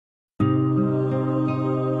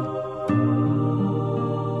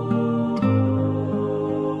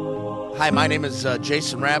Hi, my name is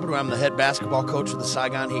Jason Rabedeaux. I'm the head basketball coach of the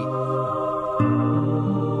Saigon Heat.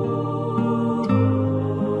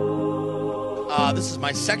 This is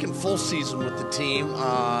my second full season with the team,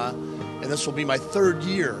 and this will be my third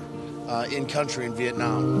year in country in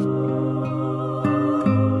Vietnam.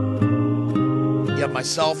 You have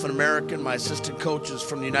myself, an American, my assistant coach is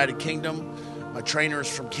from the United Kingdom, my trainer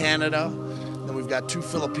is from Canada. Then we've got 2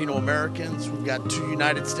 Filipino Americans, we've got 2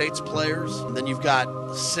 United States players, and then you've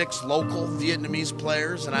got 6 local Vietnamese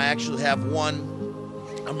players, and I actually have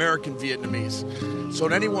 1 American Vietnamese. So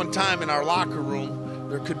at any one time in our locker room,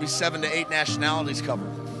 there could be 7 to 8 nationalities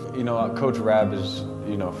covered. You know, Coach Rabs is,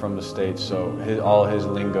 from the States, so all his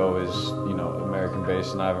lingo is,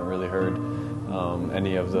 American-based, and I haven't really heard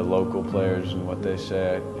any of the local players and what they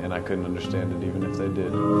say, and I couldn't understand it even if they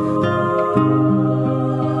did.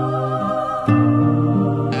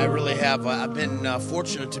 I've been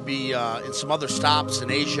fortunate to be in some other stops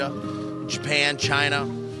in Asia, Japan, China,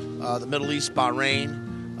 the Middle East,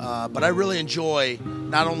 Bahrain. But I really enjoy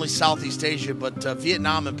not only Southeast Asia, but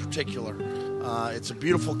Vietnam in particular. It's a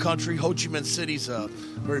beautiful country. Ho Chi Minh City is a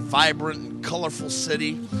very vibrant and colorful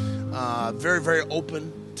city, very, very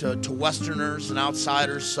open to Westerners and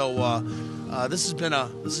outsiders. So this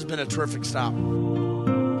has been a terrific stop.